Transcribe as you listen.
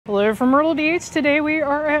So from Myrtle Beach, today we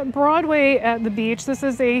are at Broadway at the beach. This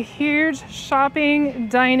is a huge shopping,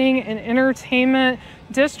 dining, and entertainment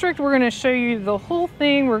district. We're going to show you the whole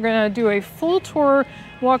thing. We're going to do a full tour,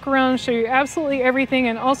 walk around, show you absolutely everything,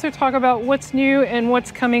 and also talk about what's new and what's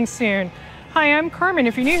coming soon. Hi, I'm Carmen.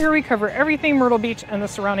 If you're new here, we cover everything Myrtle Beach and the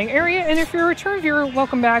surrounding area. And if you're a return viewer,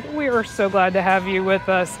 welcome back. We are so glad to have you with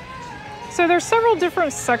us. So there's several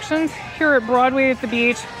different sections here at Broadway at the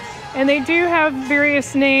beach. And they do have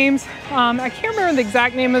various names. I can't remember the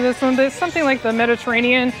exact name of this one, but it's something like the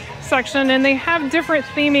Mediterranean section. And they have different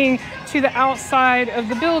theming to the outside of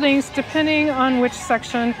the buildings depending on which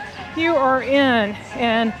section you are in.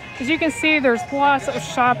 And as you can see, there's lots of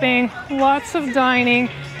shopping, lots of dining.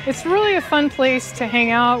 It's really a fun place to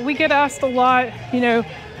hang out. We get asked a lot, you know,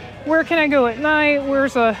 where can I go at night?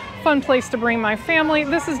 Where's a fun place to bring my family?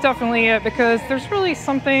 This is definitely it, because there's really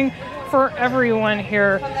something for everyone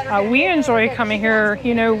here. We enjoy coming here.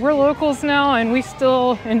 You know, we're locals now and we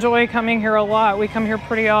still enjoy coming here a lot. We come here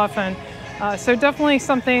pretty often. So definitely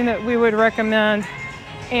something that we would recommend.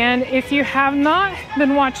 And if you have not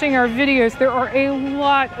been watching our videos, there are a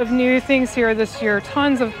lot of new things here this year,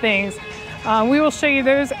 tons of things. We will show you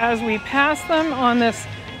those as we pass them on this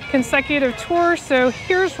consecutive tour. So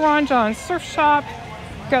here's Ron John's Surf Shop.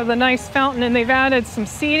 Got the nice fountain, and they've added some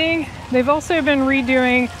seating. They've also been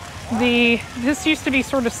redoing this used to be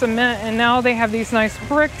sort of cement, and now they have these nice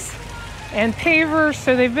bricks and pavers.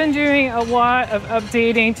 So they've been doing a lot of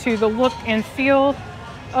updating to the look and feel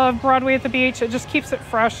of Broadway at the beach. It just keeps it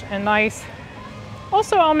fresh and nice.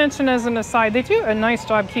 Also, I'll mention as an aside, they do a nice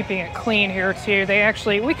job keeping it clean here too.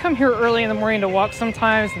 We come here early in the morning to walk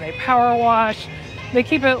sometimes, and they power wash. They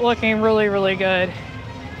keep it looking really, really good.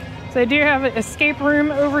 So they do have an escape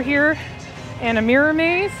room over here and a mirror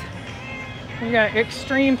maze. We got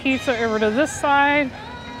Extreme Pizza over to this side.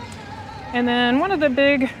 And then one of the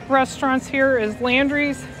big restaurants here is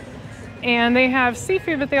Landry's. And they have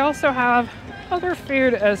seafood, but they also have other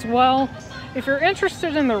food as well. If you're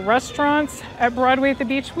interested in the restaurants at Broadway at the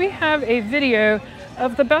beach, we have a video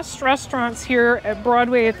of the best restaurants here at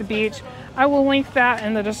Broadway at the beach. I will link that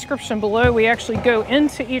in the description below. We actually go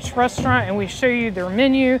into each restaurant and we show you their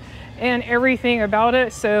menu and everything about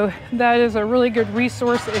it. So that is a really good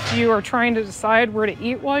resource if you are trying to decide where to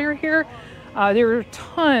eat while you're here. There are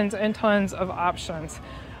tons and tons of options.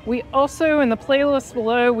 We also, in the playlist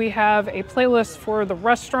below, we have a playlist for the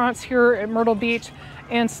restaurants here at Myrtle Beach,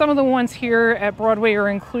 and some of the ones here at Broadway are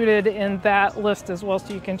included in that list as well,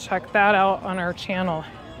 so you can check that out on our channel.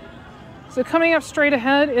 So coming up straight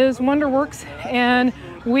ahead is WonderWorks, and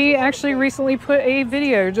we actually recently put a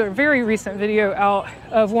very recent video out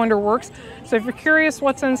of WonderWorks. So if you're curious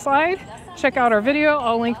what's inside, check out our video.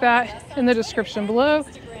 I'll link that in the description below.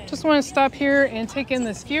 Just want to stop here and take in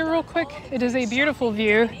this view real quick. It is a beautiful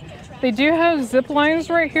view. They do have zip lines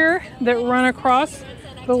right here that run across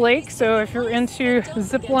the lake. So if you're into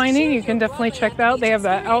zip lining, you can definitely check that out. They have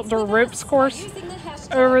that outdoor ropes course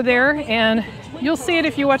over there, and you'll see it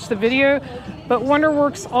if you watch the video, but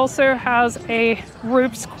WonderWorks also has a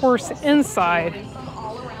ropes course inside.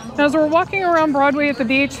 Now, as we're walking around Broadway at the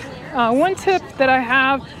beach, one tip that I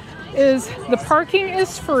have is the parking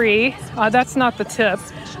is free. That's not the tip.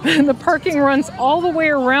 The parking runs all the way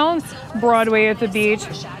around Broadway at the beach.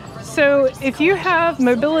 So if you have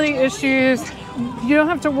mobility issues, you don't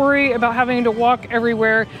have to worry about having to walk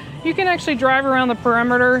everywhere. You can actually drive around the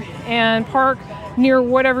perimeter and park near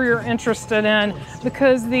whatever you're interested in,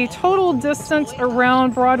 because the total distance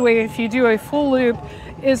around Broadway, if you do a full loop,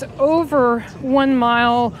 is over 1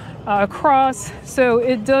 mile across. So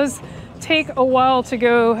it does take a while to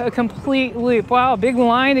go a complete loop. Wow, big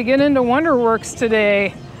line to get into WonderWorks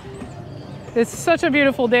today. It's such a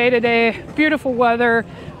beautiful day today, beautiful weather.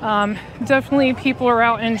 Definitely people are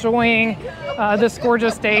out enjoying this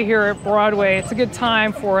gorgeous day here at Broadway. It's a good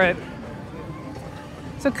time for it.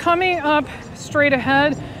 So coming up straight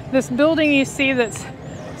ahead, this building you see they're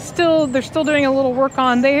still doing a little work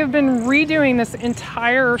on. They have been redoing this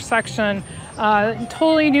entire section.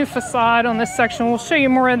 Totally new facade on this section. We'll show you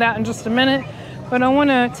more of that in just a minute. But I want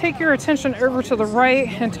to take your attention over to the right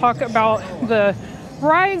and talk about the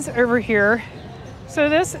rides over here. So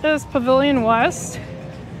this is Pavilion West.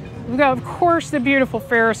 We've got, of course, the beautiful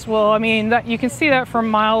Ferris wheel. I mean, that you can see that from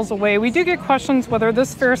miles away. We do get questions whether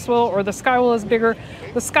this Ferris wheel or the Sky Wheel is bigger.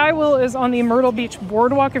 The Sky Wheel is on the Myrtle Beach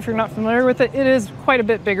Boardwalk. If you're not familiar with it, it is quite a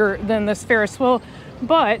bit bigger than this Ferris wheel.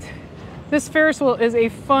 But this Ferris wheel is a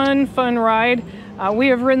fun ride. We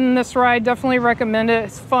have ridden this ride, definitely recommend it.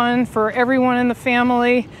 It's fun for everyone in the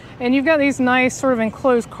family. And you've got these nice sort of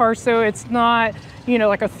enclosed cars, so it's not, you know,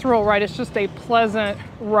 like a thrill ride. It's just a pleasant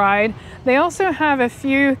ride. They also have a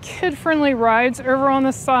few kid-friendly rides over on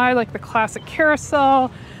the side, like the classic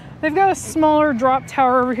carousel. They've got a smaller drop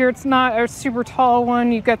tower over here. It's not a super tall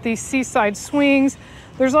one. You've got these seaside swings.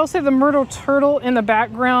 There's also the Myrtle Turtle in the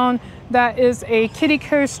background. That is a kiddie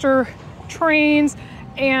coaster, trains,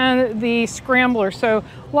 and the scrambler. So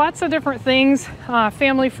lots of different things,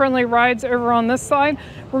 family-friendly rides over on this side.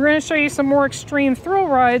 We're going to show you some more extreme thrill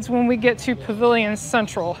rides when we get to Pavilion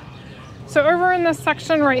Central. So over in this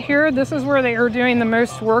section right here, this is where they are doing the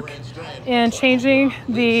most work in changing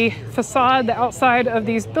the facade, the outside of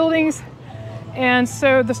these buildings. And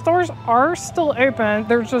so the stores are still open.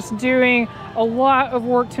 They're just doing a lot of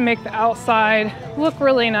work to make the outside look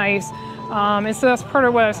really nice. And so that's part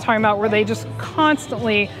of what I was talking about, where they just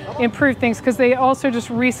constantly improve things, because they also just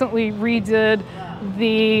recently redid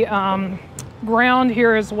the ground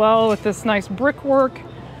here as well with this nice brickwork.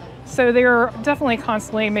 So they're definitely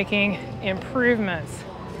constantly making improvements.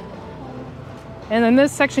 And in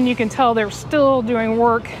this section, you can tell they're still doing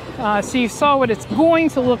work. So you saw what it's going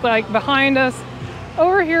to look like behind us.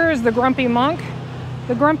 Over here is the Grumpy Monk.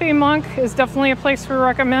 The Grumpy Monk is definitely a place we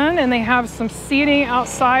recommend, and they have some seating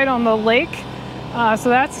outside on the lake. So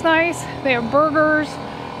that's nice. They have burgers.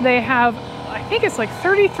 They have, I think it's like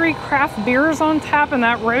 33 craft beers on tap, and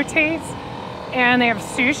that rotates. And they have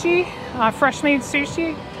sushi, fresh made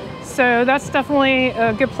sushi. So that's definitely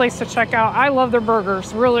a good place to check out. I love their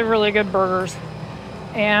burgers, really, really good burgers.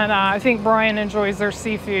 And I think Brian enjoys their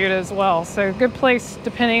seafood as well. So good place,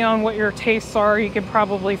 depending on what your tastes are, you could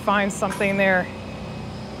probably find something there.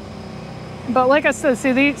 But like I said, so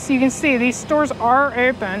you can see these stores are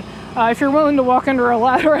open. If you're willing to walk under a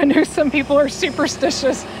ladder, I know some people are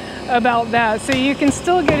superstitious about that. So you can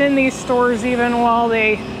still get in these stores even while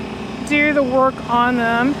they do the work on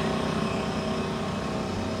them.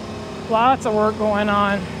 Lots of work going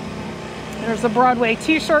on. There's the Broadway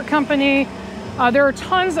t-shirt company. There are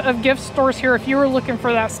tons of gift stores here if you were looking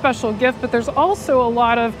for that special gift, but there's also a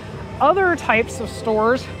lot of other types of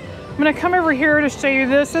stores. I'm gonna come over here to show you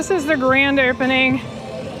this. This is the grand opening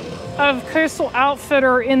of Coastal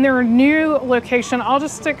Outfitter in their new location. I'll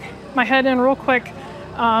just stick my head in real quick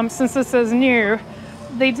since this is new.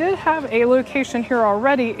 They did have a location here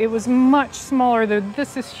already. It was much smaller, though.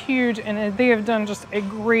 This is huge, and they have done just a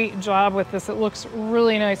great job with this. It looks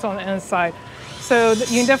really nice on the inside. So you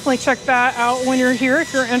can definitely check that out when you're here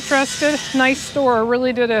if you're interested. Nice store,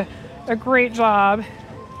 really did a great job.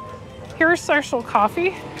 Here's Social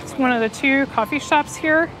Coffee. It's one of the two coffee shops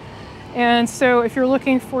here. And so if you're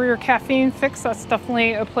looking for your caffeine fix, that's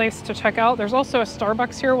definitely a place to check out. There's also a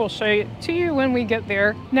Starbucks here. We'll show it to you when we get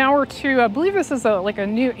there. Now we're to, I believe this is like a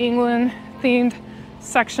New England themed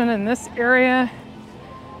section in this area.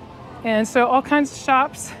 And so all kinds of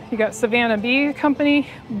shops. You got Savannah Bee Company,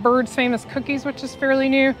 Bird's Famous Cookies, which is fairly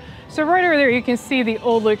new. So right over there, you can see the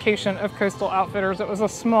old location of Coastal Outfitters. It was a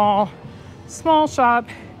small shop.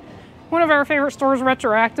 One of our favorite stores,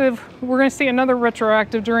 Retroactive. We're going to see another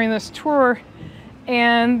Retroactive during this tour,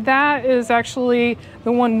 and that is actually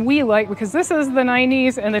the one we like because this is the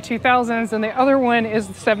 90s and the 2000s, and the other one is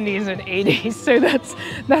the 70s and 80s. So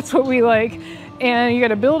that's what we like. And you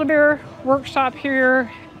got a Build-A-Bear workshop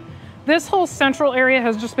here. This whole central area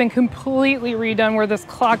has just been completely redone where this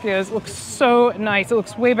clock is. It looks so nice. It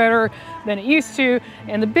looks way better than it used to.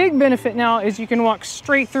 And the big benefit now is you can walk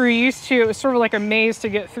straight through. Used to, it was sort of like a maze to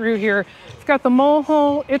get through here. It's got the Mole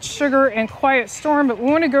Hole, It's Sugar, and Quiet Storm, but we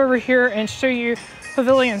want to go over here and show you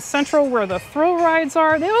Pavilion Central where the thrill rides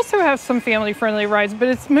are. They also have some family-friendly rides, but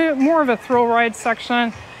it's more of a thrill ride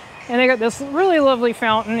section. And they got this really lovely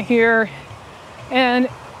fountain here. And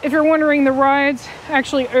if you're wondering, the rides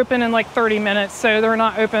actually open in like 30 minutes, so they're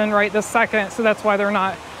not open right this second, so that's why they're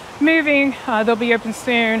not moving. They'll be open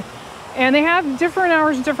soon. And they have different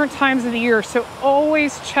hours, different times of the year, so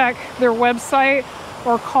always check their website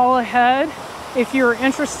or call ahead if you're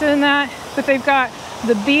interested in that. But they've got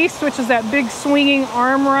the Beast, which is that big swinging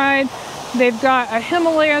arm ride. They've got a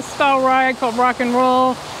Himalaya-style ride called Rock and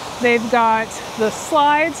Roll. They've got the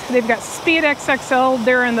slides. They've got Speed XXL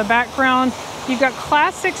there in the background. You've got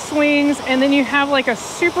classic swings, and then you have like a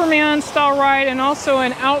Superman style ride and also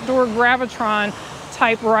an outdoor Gravitron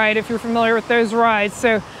type ride if you're familiar with those rides.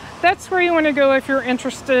 So that's where you want to go if you're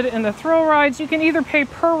interested in the thrill rides. You can either pay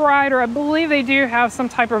per ride, or I believe they do have some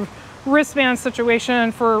type of wristband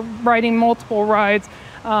situation for riding multiple rides.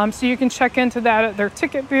 So you can check into that at their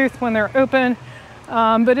ticket booth when they're open.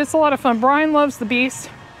 But it's a lot of fun. Brian loves the Beast.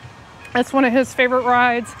 That's one of his favorite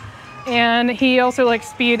rides. And he also likes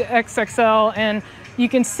Speed XXL, and you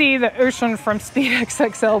can see the ocean from Speed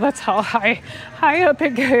XXL. That's how high up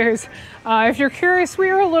it goes. If you're curious, we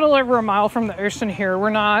are a little over a mile from the ocean here. We're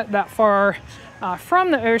not that far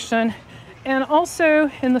from the ocean. And also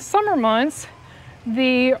in the summer months,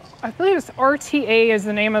 I believe it's RTA is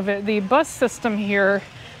the name of it. The bus system here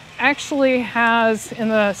actually has, in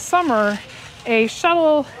the summer, a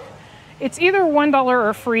shuttle. It's either $1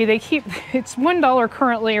 or free. It's $1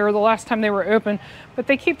 currently, or the last time they were open, but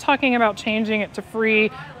they keep talking about changing it to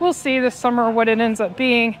free. We'll see this summer what it ends up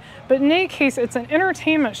being. But in any case, it's an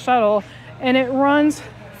entertainment shuttle, and it runs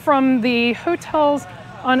from the hotels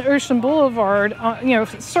on Ocean Boulevard, a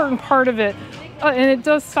certain part of it, and it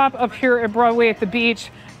does stop up here at Broadway at the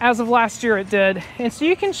beach. As of last year, it did. And so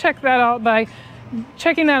you can check that out by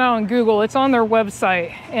checking that out on Google. It's on their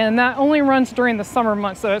website, and that only runs during the summer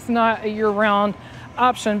months, so it's not a year-round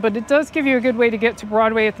option, but it does give you a good way to get to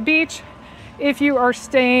Broadway at the beach if you are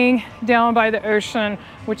staying down by the ocean,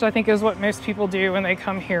 which I think is what most people do when they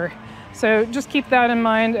come here. So just keep that in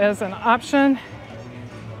mind as an option.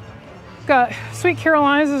 Got Sweet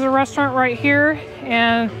Caroline's is a restaurant right here,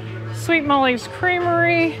 and Sweet Molly's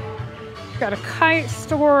Creamery. Got a kite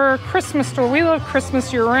store, Christmas store. We love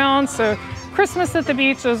Christmas year-round, so Christmas at the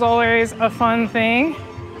beach is always a fun thing.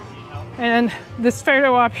 And this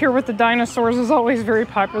photo op here with the dinosaurs is always very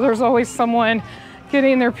popular. There's always someone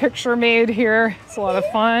getting their picture made here. It's a lot of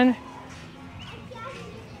fun.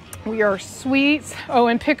 We are Sweets. Oh,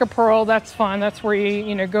 and Pick a Pearl, that's fun. That's where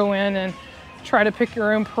you go in and try to pick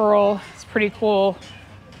your own pearl. It's pretty cool.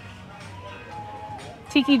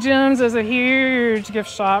 Tiki Gems is a huge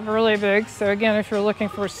gift shop, really big. So again, if you're looking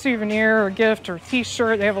for a souvenir or gift or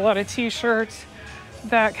t-shirt, they have a lot of t-shirts,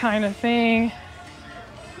 that kind of thing.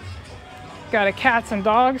 Got a cats and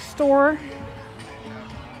dogs store.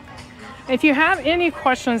 If you have any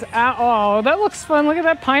questions at all, that looks fun. Look at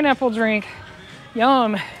that pineapple drink.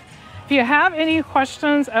 Yum. If you have any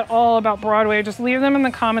questions at all about Broadway, just leave them in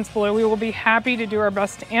the comments below. We will be happy to do our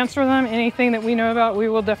best to answer them. Anything that we know about, we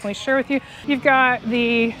will definitely share with you. You've got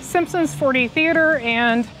the Simpsons 4D Theater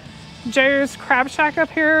and Joe's Crab Shack up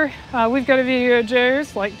here. We've got a video of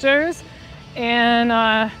Joe's, like Joe's. And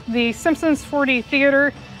the Simpsons 4D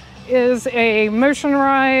Theater is a motion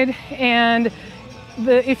ride. And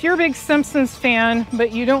if you're a big Simpsons fan,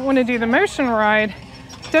 but you don't want to do the motion ride,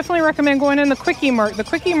 definitely recommend going in the Quickie Mart. The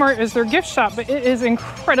Quickie Mart is their gift shop, but it is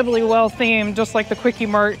incredibly well themed, just like the Quickie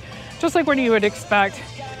Mart, just like what you would expect.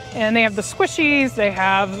 And they have the squishies, they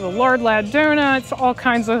have the Lard Lad donuts, all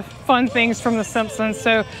kinds of fun things from The Simpsons.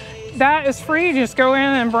 So that is free. You just go in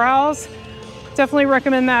and browse. Definitely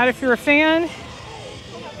recommend that if you're a fan.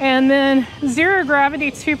 And then Zero Gravity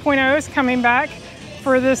 2.0 is coming back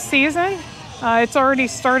for this season. It's already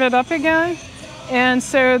started up again. And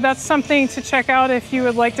so that's something to check out if you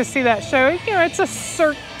would like to see that show. It's a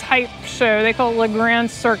Cirque type show. They call it Le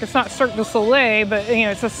Grand Cirque. It's not Cirque du Soleil, but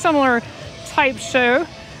it's a similar type show.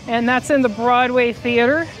 And that's in the Broadway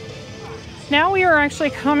Theater. Now we are actually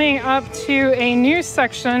coming up to a new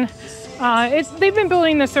section. They've been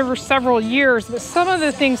building this over several years, but some of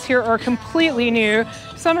the things here are completely new.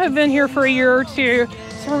 Some have been here for a year or two.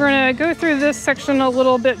 So we're gonna go through this section a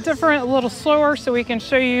little bit different, a little slower, so we can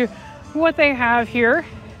show you what they have here.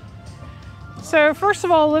 So first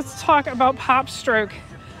of all, let's talk about PopStroke.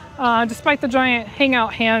 Despite the giant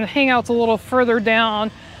Hangout hand, Hangout's a little further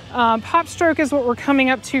down. PopStroke is what we're coming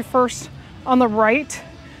up to first on the right.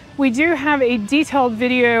 We do have a detailed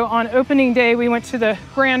video on opening day. We went to the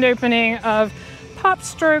grand opening of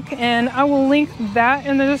PopStroke, and I will link that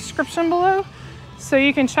in the description below. So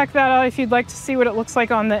you can check that out if you'd like to see what it looks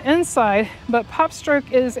like on the inside. But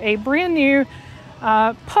PopStroke is a brand new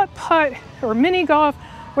putt-putt or mini golf,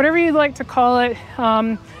 whatever you'd like to call it.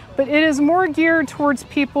 But it is more geared towards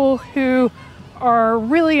people who are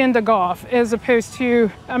really into golf, as opposed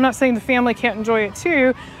to, I'm not saying the family can't enjoy it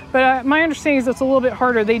too, but my understanding is it's a little bit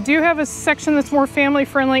harder. They do have a section that's more family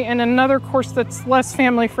friendly and another course that's less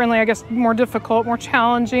family friendly, I guess more difficult, more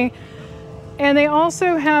challenging. And they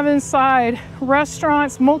also have inside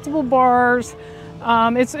restaurants, multiple bars.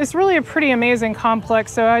 It's really a pretty amazing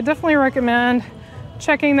complex, so I definitely recommend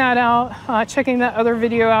checking that out, checking that other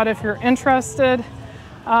video out if you're interested.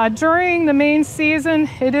 During the main season,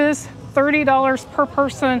 it is $30 per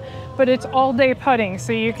person, but it's all day putting,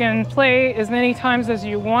 so you can play as many times as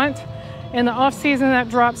you want. In the off season, that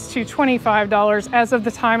drops to $25 as of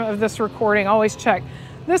the time of this recording. Always check.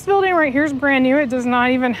 This building right here is brand new. It does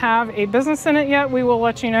not even have a business in it yet. We will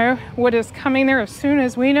let you know what is coming there as soon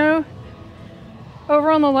as we know.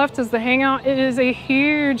 Over on the left is the Hangout. It is a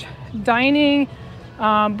huge dining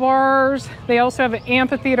bars. They also have an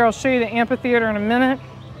amphitheater. I'll show you the amphitheater in a minute.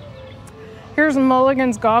 Here's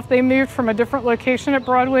Mulligan's Golf. They moved from a different location at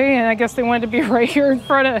Broadway, and I guess they wanted to be right here in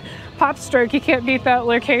front of PopStroke. You can't beat that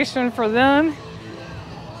location for them.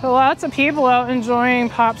 So lots of people out enjoying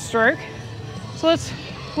PopStroke. So let's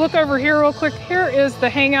look over here real quick. Here is the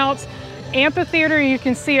Hangout amphitheater. You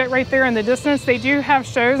can see it right there in the distance. They do have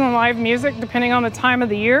shows and live music depending on the time of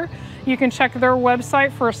the year. You can check their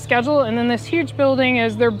website for a schedule. And then this huge building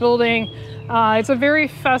is their building. It's a very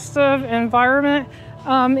festive environment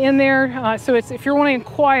in there. So if you're wanting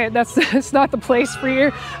quiet, it's not the place for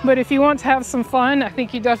you. But if you want to have some fun, I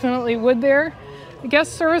think you definitely would there. The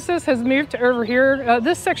guest services has moved to over here.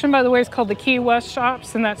 This section, by the way, is called the Key West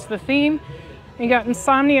Shops, and that's the theme. You got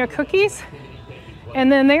Insomnia Cookies.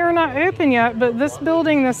 And then they are not open yet, but this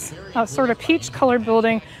building, this sort of peach colored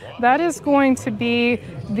building, that is going to be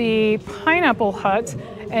the Pineapple Hut.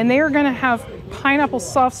 And they are going to have pineapple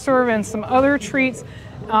soft serve and some other treats.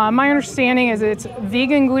 My understanding is it's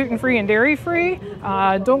vegan, gluten-free, and dairy-free.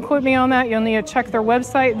 Don't quote me on that. You'll need to check their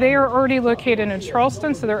website. They are already located in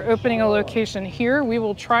Charleston, so they're opening a location here. We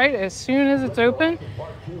will try it as soon as it's open.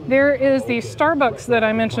 There is the Starbucks that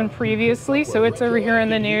I mentioned previously, so it's over here in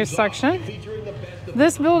the news section.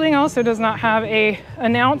 This building also does not have an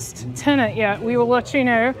announced tenant yet. We will let you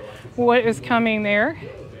know what is coming there.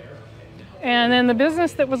 And then the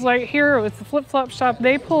business that was right here was the flip-flop shop.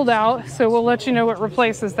 They pulled out, so we'll let you know what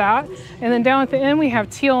replaces that. And then down at the end, we have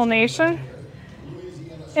Teal Nation.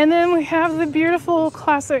 And then we have the beautiful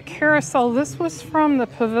classic carousel. This was from the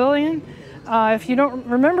Pavilion. If you don't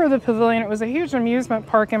remember the Pavilion, it was a huge amusement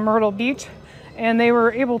park in Myrtle Beach. And they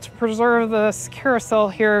were able to preserve this carousel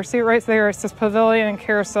here. See it right there, it says Pavilion and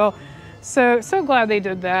Carousel. So glad they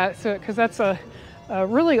did that, because that's a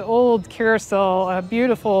really old carousel,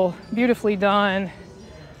 beautifully done.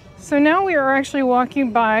 So now we are actually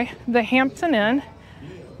walking by the Hampton Inn.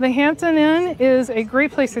 The Hampton Inn is a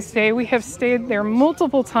great place to stay. We have stayed there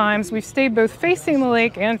multiple times. We've stayed both facing the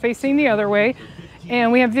lake and facing the other way.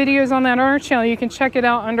 And we have videos on that on our channel. You can check it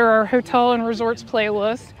out under our hotel and resorts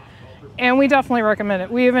playlist. And we definitely recommend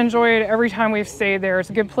it. We have enjoyed every time we've stayed there. It's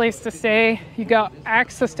a good place to stay. You got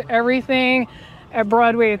access to everything at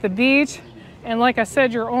Broadway at the beach. And like I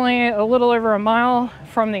said, you're only a little over a mile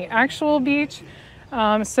from the actual beach.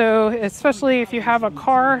 So especially if you have a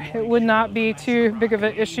car, it would not be too big of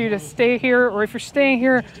an issue to stay here. Or if you're staying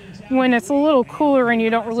here when it's a little cooler and you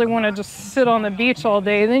don't really want to just sit on the beach all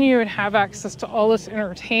day, then you would have access to all this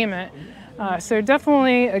entertainment. So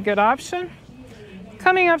definitely a good option.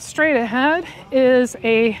 Coming up straight ahead is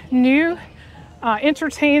a new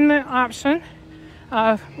entertainment option.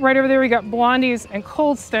 Right over there we got Blondie's and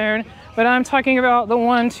Cold Stone, but I'm talking about the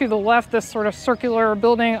one to the left, this sort of circular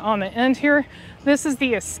building on the end here. This is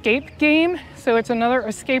the escape game, so it's another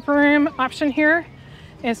escape room option here.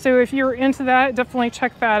 And so if you're into that, definitely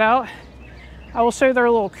check that out. I will show their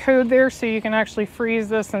little code there so you can actually freeze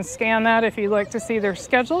this and scan that if you'd like to see their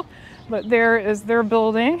schedule. But there is their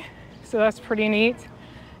building, so that's pretty neat.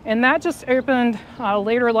 And that just opened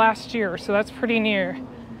later last year, so that's pretty new.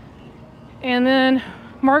 And then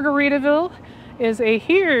Margaritaville is a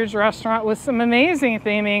huge restaurant with some amazing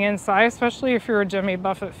theming inside, especially if you're a Jimmy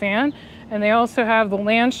Buffett fan. And they also have the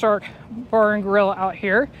Land Shark Bar and Grill out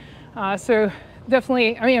here. So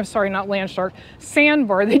definitely, I'm sorry, not Land Shark,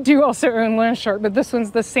 Sandbar. They do also own Land Shark, but this one's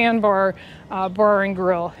the Sandbar Bar and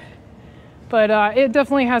Grill. But it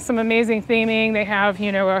definitely has some amazing theming. They have,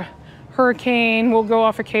 a hurricane will go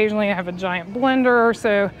off occasionally. I have a giant blender,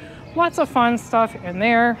 so lots of fun stuff in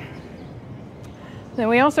there. Then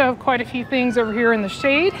we also have quite a few things over here in the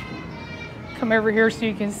shade. Come over here so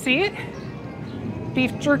you can see it.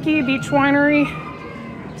 Beef jerky, beach winery,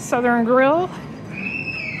 Southern Grill.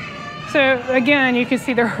 So again, you can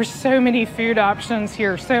see there are so many food options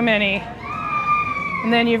here, so many.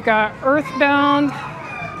 And then you've got Earthbound.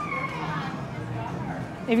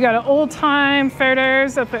 You've got an old time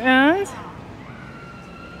photos at the end.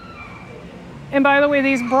 And by the way,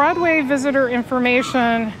 these Broadway visitor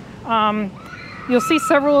information, you'll see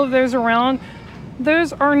several of those around.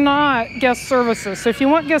 Those are not guest services. So if you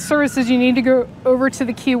want guest services, you need to go over to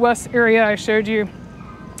the Key West area I showed you.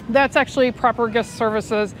 That's actually proper guest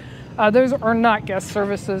services. Those are not guest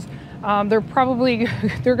services. They're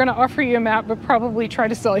going to offer you a map, but probably try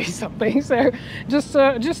to sell you something. So just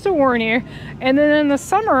to warn you. And then in the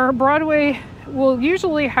summer, Broadway will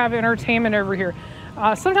usually have entertainment over here.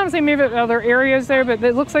 Sometimes they move it to other areas there, but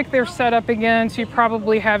it looks like they're set up again to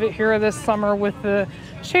probably have it here this summer with the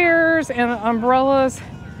chairs and the umbrellas.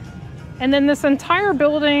 And then this entire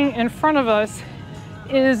building in front of us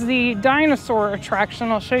is the dinosaur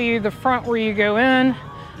attraction. I'll show you the front where you go in.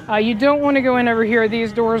 You don't want to go in over here.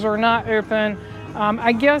 These doors are not open.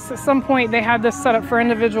 I guess at some point they had this set up for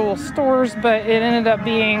individual stores, but it ended up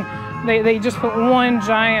being, they just put one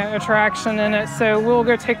giant attraction in it. So we'll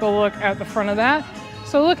go take a look at the front of that.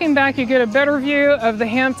 So looking back, you get a better view of the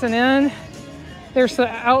Hampton Inn. There's the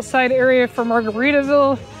outside area for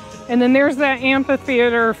Margaritaville. And then there's that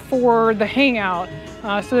amphitheater for the Hangout.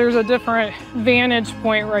 So there's a different vantage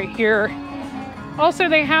point right here. Also,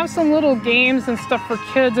 they have some little games and stuff for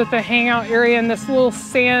kids at the Hangout area, and this little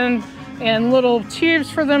sand and little tubes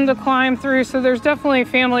for them to climb through. So there's definitely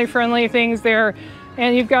family-friendly things there.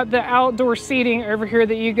 And you've got the outdoor seating over here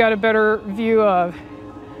that you got a better view of.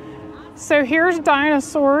 So here's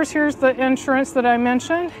dinosaurs. Here's the entrance that I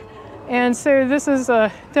mentioned. And so this is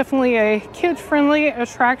definitely a kid-friendly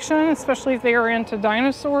attraction, especially if they are into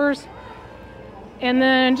dinosaurs. And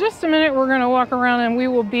then in just a minute, we're gonna walk around and we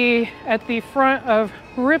will be at the front of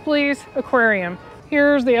Ripley's Aquarium.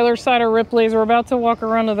 Here's the other side of Ripley's. We're about to walk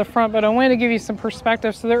around to the front, but I wanted to give you some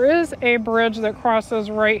perspective. So there is a bridge that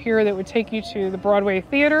crosses right here that would take you to the Broadway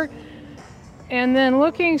Theater. And then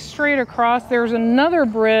looking straight across, there's another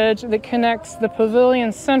bridge that connects the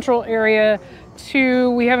Pavilion Central area to,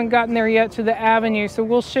 we haven't gotten there yet, to the Avenue. So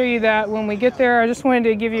we'll show you that when we get there. I just wanted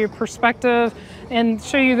to give you perspective and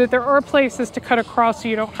show you that there are places to cut across so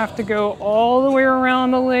you don't have to go all the way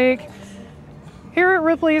around the lake. Here at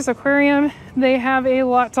Ripley's Aquarium, they have a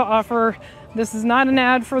lot to offer. This is not an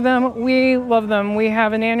ad for them. We love them. We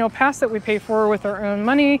have an annual pass that we pay for with our own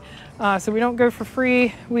money, so we don't go for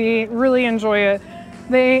free. We really enjoy it.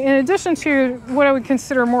 They, in addition to what I would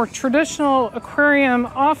consider more traditional aquarium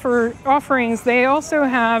offerings, they also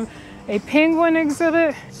have a penguin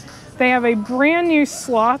exhibit. They have a brand new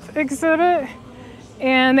sloth exhibit,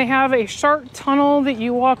 and they have a shark tunnel that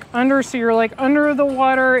you walk under, so you're like under the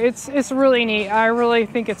water. It's really neat. I really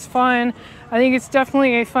think it's fun. I think it's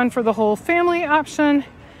definitely a fun for the whole family option.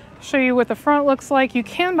 I'll show you what the front looks like. You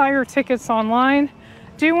can buy your tickets online.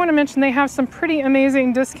 Do want to mention they have some pretty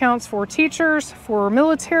amazing discounts for teachers, for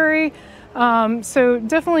military. So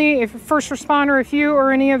definitely, if first responder, if you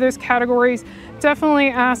are any of those categories, definitely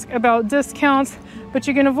ask about discounts. But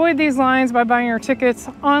you can avoid these lines by buying your tickets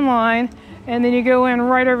online, and then you go in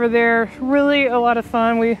right over there. Really a lot of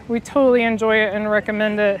fun. We totally enjoy it and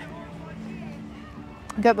recommend it.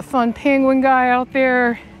 Got the fun penguin guy out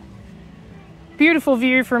there. Beautiful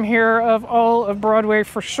view from here of all of Broadway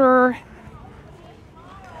for sure.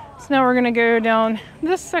 So now we're gonna go down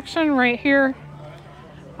this section right here.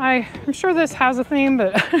 I'm sure this has a theme,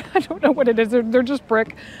 but I don't know what it is. They're just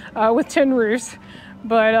brick with tin roofs.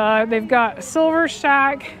 But they've got Silver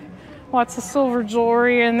Shack, lots of silver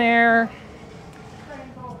jewelry in there.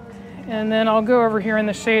 And then I'll go over here in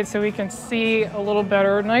the shade so we can see a little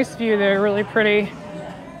better. Nice view there, really pretty.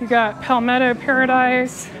 You got Palmetto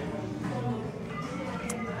Paradise,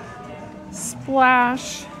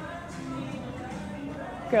 Splash.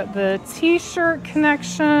 Got the t-shirt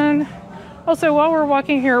connection. Also, while we're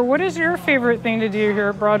walking here, what is your favorite thing to do here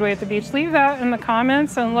at Broadway at the beach? Leave that in the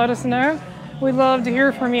comments and let us know. We'd love to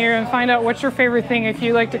hear from you and find out what's your favorite thing. If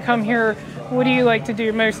you like to come here, what do you like to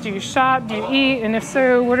do most? Do you shop? Do you eat? And if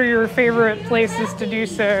so, what are your favorite places to do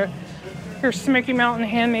so? Here's Smoky Mountain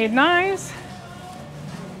Handmade Knives.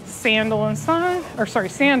 Sand and Son.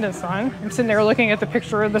 I'm sitting there looking at the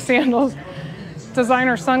picture of the sandals.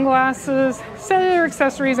 Designer sunglasses, cellular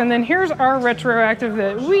accessories, and then here's our retroactive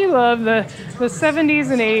that we love, the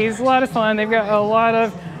 70s and 80s. A lot of fun. They've got a lot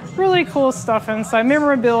of really cool stuff inside,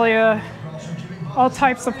 memorabilia, all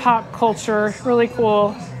types of pop culture, really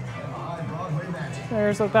cool.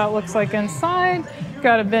 There's what that looks like inside.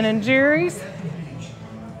 Got a Ben & Jerry's.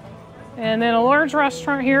 And then a large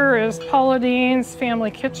restaurant here is Paula Dean's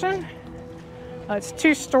Family Kitchen. It's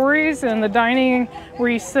 2 stories, and the dining where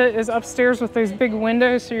you sit is upstairs with those big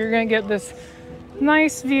windows, so you're gonna get this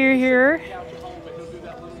nice view here.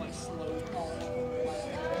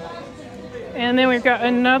 And then we've got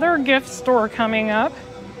another gift store coming up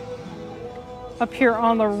here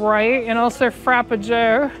on the right, and also Frappa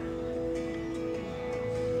Joe.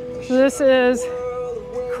 So this is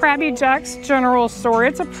Krabby Jack's General Store.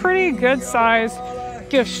 It's a pretty good size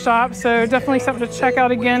gift shop, so definitely something to check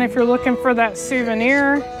out again if you're looking for that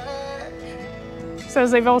souvenir.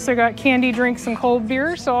 Says they've also got candy, drinks, and cold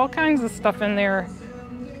beer, so all kinds of stuff in there.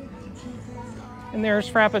 And there's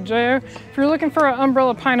Frappa Joe. If you're looking for an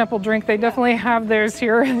umbrella pineapple drink, they definitely have those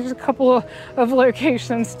here. There's a couple of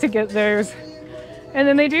locations to get those. And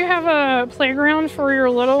then they do have a playground for your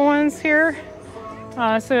little ones here.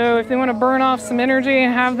 So if they want to burn off some energy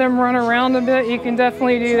and have them run around a bit, you can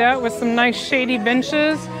definitely do that with some nice shady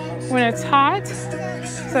benches when it's hot.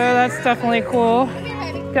 So that's definitely cool.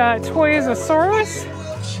 Got Toyosaurus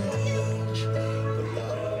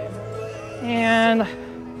and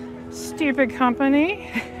Stupid Company.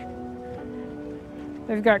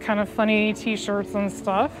 They've got kind of funny t-shirts and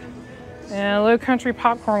stuff. And Low Country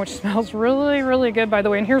Popcorn, which smells really, really good, by the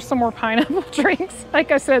way. And here's some more pineapple drinks. Like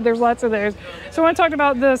I said, there's lots of those. So when I talked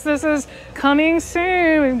about this is coming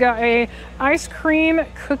soon. We've got a ice cream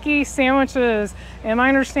cookie sandwiches. And my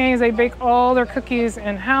understanding is they bake all their cookies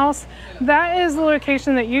in-house. That is the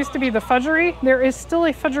location that used to be the Fudgery. There is still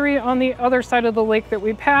a Fudgery on the other side of the lake that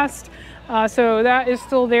we passed. So that is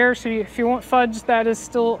still there. So if you want fudge, that is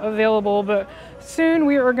still available. But soon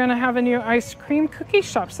we are going to have a new ice cream cookie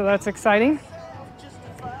shop. So that's exciting.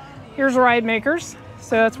 Here's Ride Makers.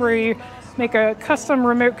 So that's where you make a custom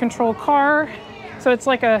remote control car. So it's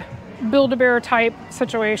like a Build-A-Bear type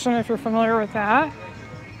situation, if you're familiar with that.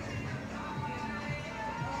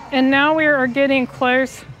 And now we are getting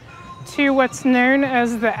close to what's known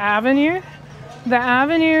as the Avenue. The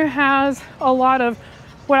Avenue has a lot of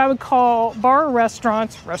what I would call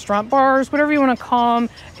restaurant bars, whatever you want to call them,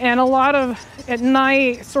 and a lot of at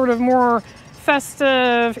night sort of more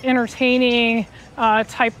festive, entertaining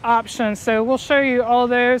type options. So we'll show you all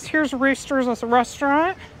those. Here's Roosters as a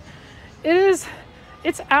restaurant. Its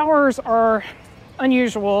hours are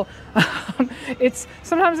unusual.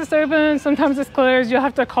 Sometimes it's open, sometimes it's closed. You'll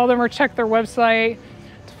have to call them or check their website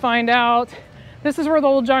to find out. This is where the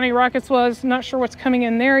old Johnny Rockets was. Not sure what's coming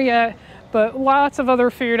in there yet, but lots of other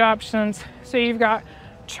food options. So you've got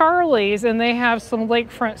Charlie's, and they have some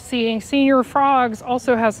lakefront seating. Senior Frogs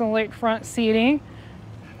also has some lakefront seating.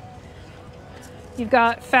 You've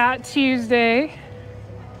got Fat Tuesday.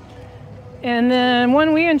 And then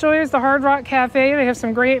one we enjoy is the Hard Rock Cafe. They have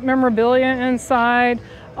some great memorabilia inside.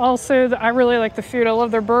 Also, I really like the food. I love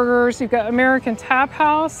their burgers. You've got American Tap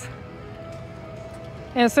House.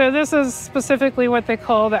 And so this is specifically what they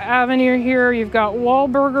call the Avenue here. You've got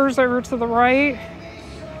Wahlburgers over to the right.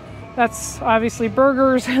 That's obviously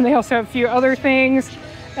burgers, and they also have a few other things.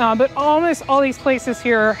 But almost all these places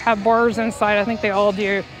here have bars inside. I think they all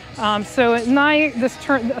do. So at night,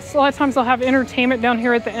 a lot of times they'll have entertainment down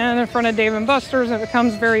here at the end in front of Dave & Buster's, and it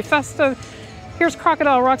becomes very festive. Here's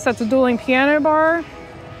Crocodile Rocks. That's a dueling piano bar.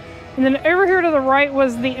 And then over here to the right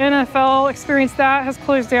was the NFL experience. That has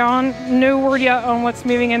closed down. No word yet on what's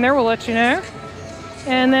moving in there. We'll let you know.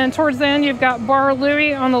 And then towards the end, you've got Bar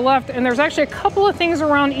Louie on the left. And there's actually a couple of things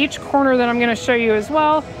around each corner that I'm going to show you as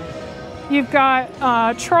well. You've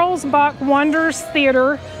got Charles Bach Wonders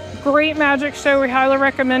Theater. Great magic show. We highly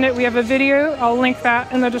recommend it. We have a video. I'll link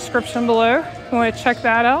that in the description below if you want to check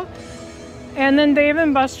that out. And then Dave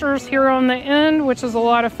 & Buster's here on the end, which is a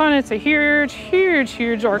lot of fun. It's a huge, huge,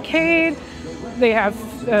 huge arcade. They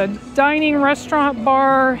have a dining, restaurant,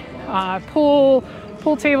 bar, pool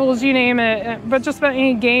tables, you name it. But just about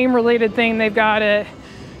any game-related thing, they've got it.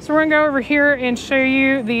 So we're gonna go over here and show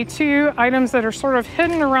you the two items that are sort of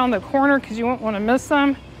hidden around the corner because you won't want to miss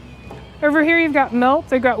them. Over here, you've got Melt.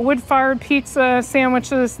 They've got wood-fired pizza,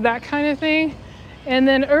 sandwiches, that kind of thing. And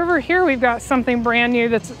then over here, we've got something brand new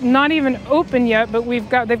that's not even open yet, but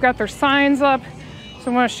they've got their signs up.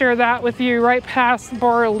 So I want to share that with you right past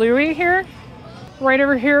Bar Louie here. Right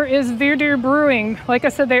over here is Voodoo Brewing. Like I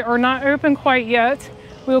said, they are not open quite yet.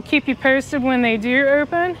 We'll keep you posted when they do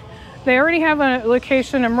open. They already have a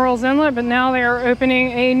location in Murrells Inlet, but now they are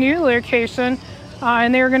opening a new location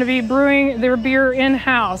and they're going to be brewing their beer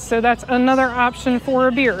in-house. So that's another option for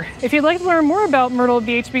a beer. If you'd like to learn more about Myrtle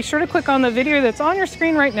Beach, be sure to click on the video that's on your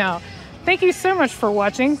screen right now. Thank you so much for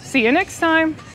watching. See you next time.